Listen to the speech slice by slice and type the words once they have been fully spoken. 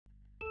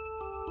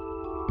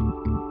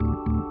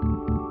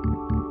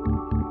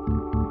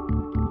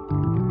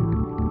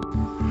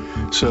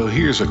So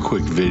here's a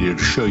quick video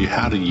to show you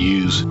how to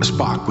use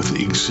SPOCK with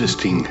the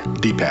existing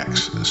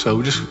DPACKS.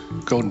 So just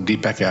go to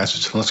DPACK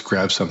assets and let's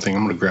grab something.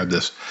 I'm going to grab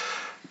this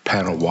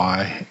panel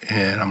Y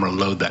and I'm going to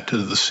load that to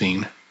the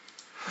scene.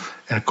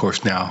 And of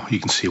course now you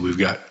can see we've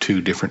got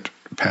two different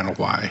panel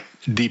Y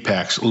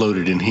DPACKS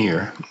loaded in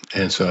here.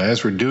 And so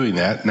as we're doing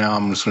that, now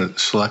I'm just going to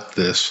select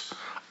this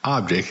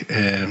object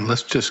and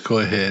let's just go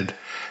ahead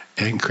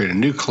and create a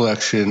new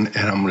collection, and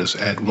I'm going to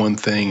just add one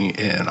thing,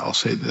 and I'll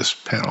say this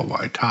panel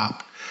Y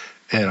top,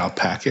 and I'll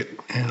pack it,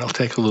 and it'll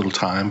take a little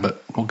time,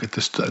 but we'll get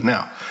this done.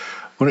 Now,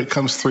 when it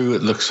comes through,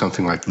 it looks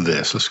something like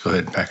this. Let's go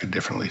ahead and pack it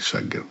differently so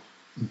I can get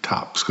the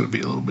top. It's going to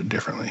be a little bit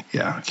differently.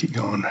 Yeah, keep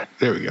going.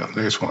 There we go.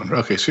 There's one.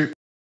 Okay, so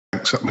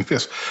something like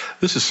this.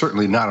 This is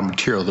certainly not a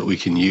material that we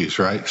can use,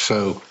 right?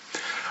 So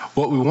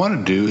what we want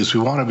to do is we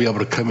want to be able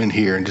to come in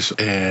here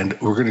and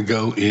we're going to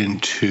go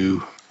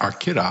into our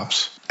kit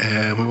ops,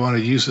 and we want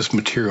to use this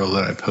material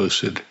that I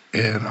posted,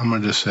 and I'm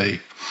going to just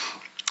say,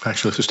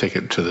 actually, let's just take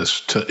it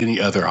to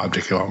any other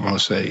object. I'm going to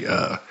say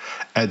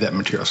add that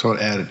material. So I'm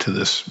going to add it to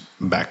this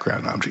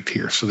background object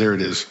here. So there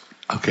it is.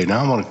 Okay, now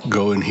I'm going to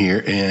go in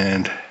here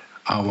and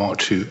I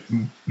want to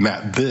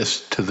map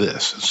this to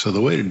this. So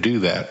the way to do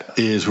that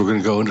is we're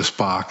going to go into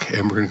SPOCK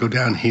and we're going to go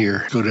down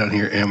here,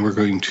 and we're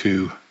going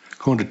to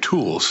go into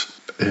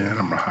tools, and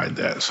I'm going to hide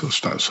that so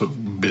it's not so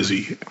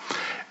busy.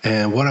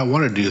 And what I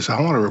want to do is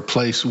I want to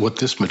replace what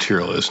this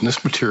material is. And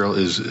this material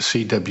is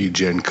CW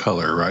Gen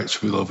Color, right? So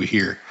we go over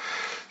here,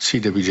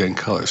 CW Gen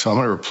Color. So I'm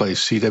going to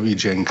replace CW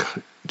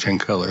Gen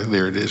Color.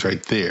 There it is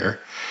right there.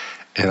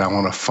 And I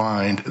want to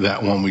find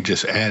that one we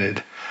just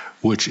added,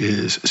 which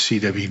is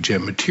CW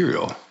Gen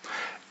Material.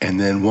 And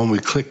then when we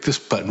click this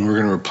button, we're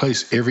going to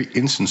replace every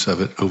instance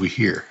of it over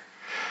here.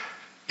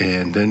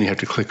 And then you have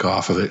to click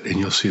off of it and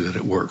you'll see that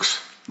it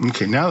works.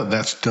 Okay, now that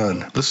that's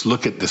done, let's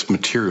look at this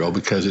material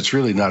because it's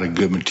really not a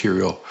good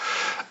material.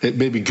 It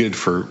may be good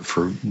for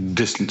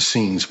distant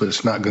scenes, but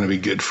it's not going to be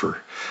good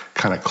for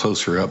kind of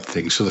closer up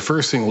things. So the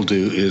first thing we'll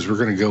do is we're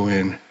going to go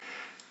in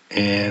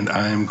and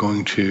I'm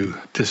going to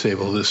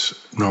disable this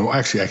normal.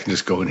 Actually, I can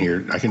just go in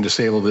here. I can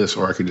disable this,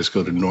 or I can just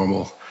go to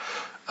normal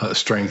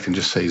strength and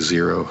just say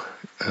 0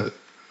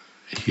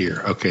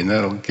 here. Okay, and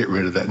that'll get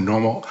rid of that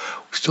normal.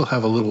 We still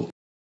have a little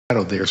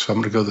shadow there, so I'm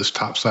going to go this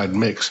top side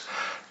mix,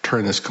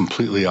 turn this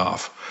completely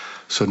off.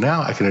 So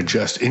now I can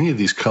adjust any of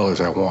these colors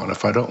I want.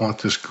 If I don't want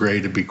this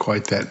gray to be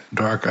quite that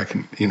dark, I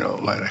can,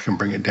 light, I can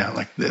bring it down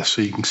like this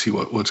so you can see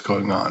what's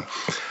going on.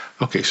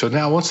 Okay, so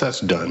now once that's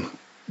done,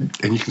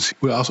 and you can see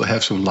we also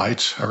have some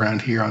lights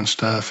around here on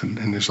stuff, and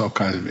there's all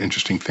kinds of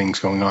interesting things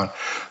going on.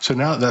 So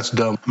now that that's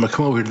done, I'm gonna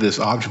come over to this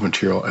object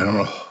material, and I'm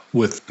gonna,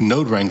 with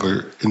Node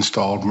Wrangler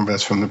installed, remember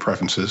that's from the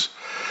preferences,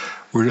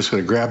 we're just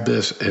gonna grab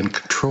this and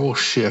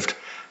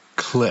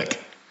Control-Shift-Click.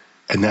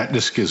 And that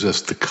just gives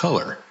us the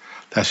color.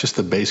 That's just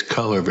the base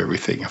color of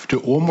everything. If I do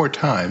it one more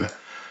time,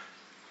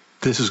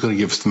 this is going to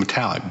give us the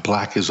metallic.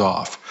 Black is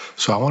off.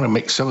 So I want to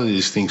make some of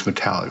these things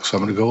metallic. So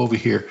I'm going to go over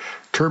here,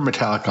 turn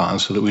metallic on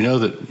so that we know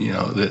that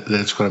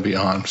that it's going to be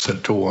on. Set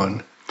it to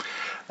 1.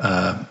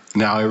 Now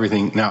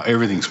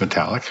everything's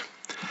metallic.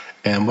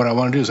 And what I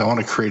want to do is I want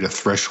to create a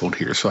threshold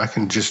here. So I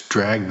can just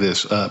drag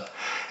this up,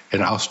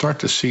 and I'll start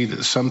to see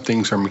that some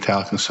things are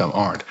metallic and some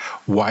aren't.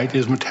 White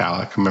is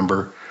metallic.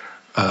 Remember.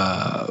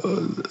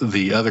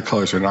 The other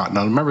colors are not.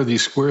 Now remember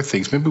these square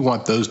things, maybe we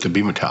want those to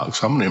be metallic,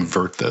 so I'm going to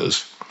invert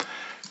those,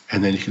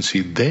 and then you can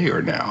see they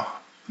are now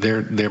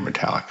they're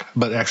metallic.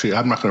 But actually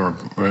I'm not going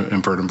to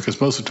invert them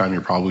because most of the time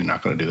you're probably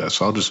not going to do that,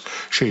 so I'll just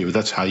show you, but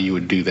that's how you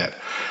would do that.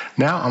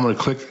 Now I'm going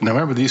to click. Now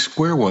remember these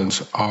square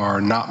ones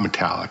are not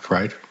metallic,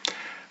 right?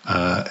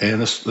 And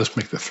let's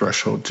make the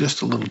threshold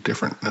just a little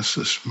different. Let's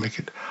just make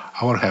it,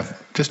 I want to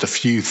have just a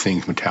few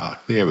things metallic.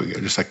 There we go,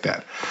 just like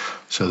that.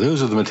 So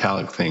those are the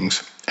metallic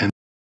things. And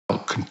I'll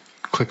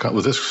click on,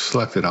 with this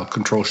selected, I'll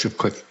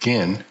Control-Shift-Click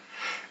again,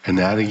 and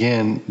that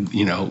again,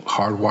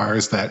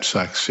 hardwires that,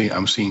 so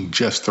I'm seeing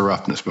just the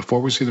roughness.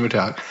 Before we see the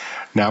metallic,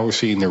 now we're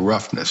seeing the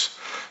roughness.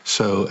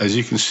 So as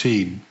you can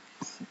see,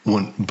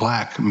 when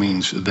black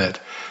means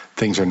that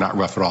things are not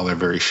rough at all, they're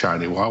very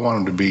shiny. Well, I want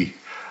them to be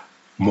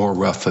more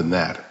rough than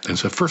that. And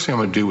so first thing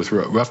I'm going to do with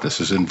roughness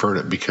is invert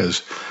it,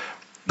 because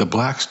the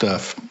black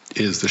stuff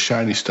is the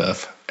shiny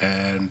stuff,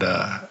 and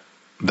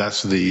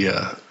that's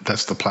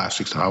the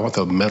plastic stuff. I want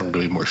the metal to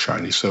be more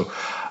shiny, so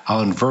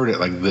I'll invert it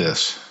like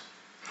this.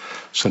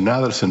 So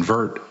now that it's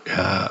invert,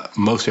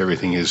 most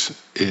everything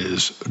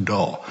is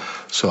dull.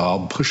 So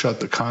I'll push up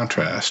the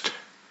contrast,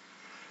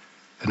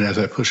 and as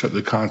I push up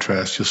the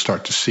contrast, you'll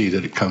start to see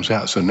that it comes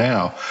out. So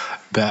now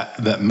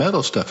that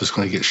metal stuff is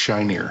going to get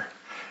shinier,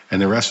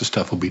 and the rest of the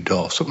stuff will be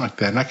dull, something like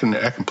that. And I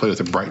can play with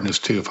the brightness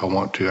too if I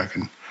want to.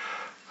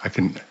 I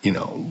can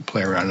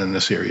play around in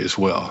this area as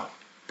well.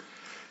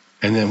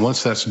 And then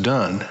once that's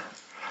done,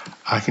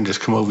 I can just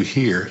come over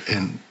here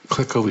and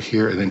click over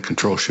here and then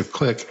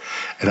Control-Shift-Click,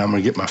 and I'm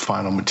going to get my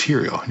final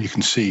material. And you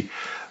can see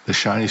the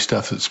shiny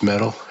stuff that's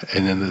metal,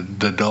 and then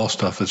the dull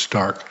stuff that's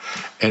dark.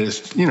 And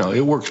it's,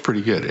 it works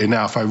pretty good. And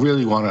now if I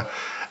really want to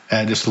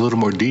add just a little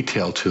more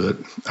detail to it,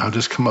 I'll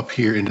just come up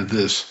here into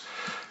this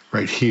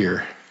right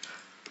here.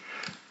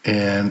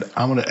 And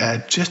I'm going to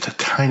add just a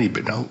tiny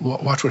bit. Now,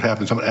 watch what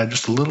happens. I'm going to add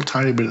just a little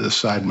tiny bit of the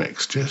side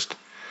mix, just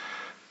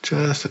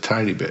a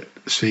tiny bit.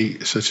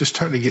 See, so it's just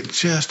starting to get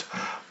just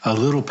a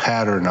little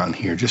pattern on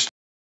here, just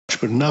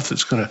but enough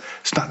that's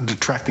it's not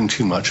detracting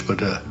too much,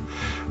 but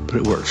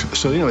it works.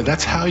 So anyway,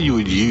 that's how you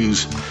would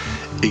use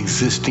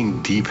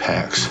existing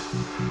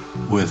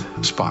DPACKS with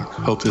SPOCK.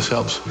 Hope this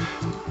helps,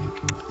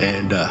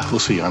 and we'll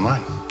see you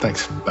online.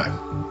 Thanks. Bye.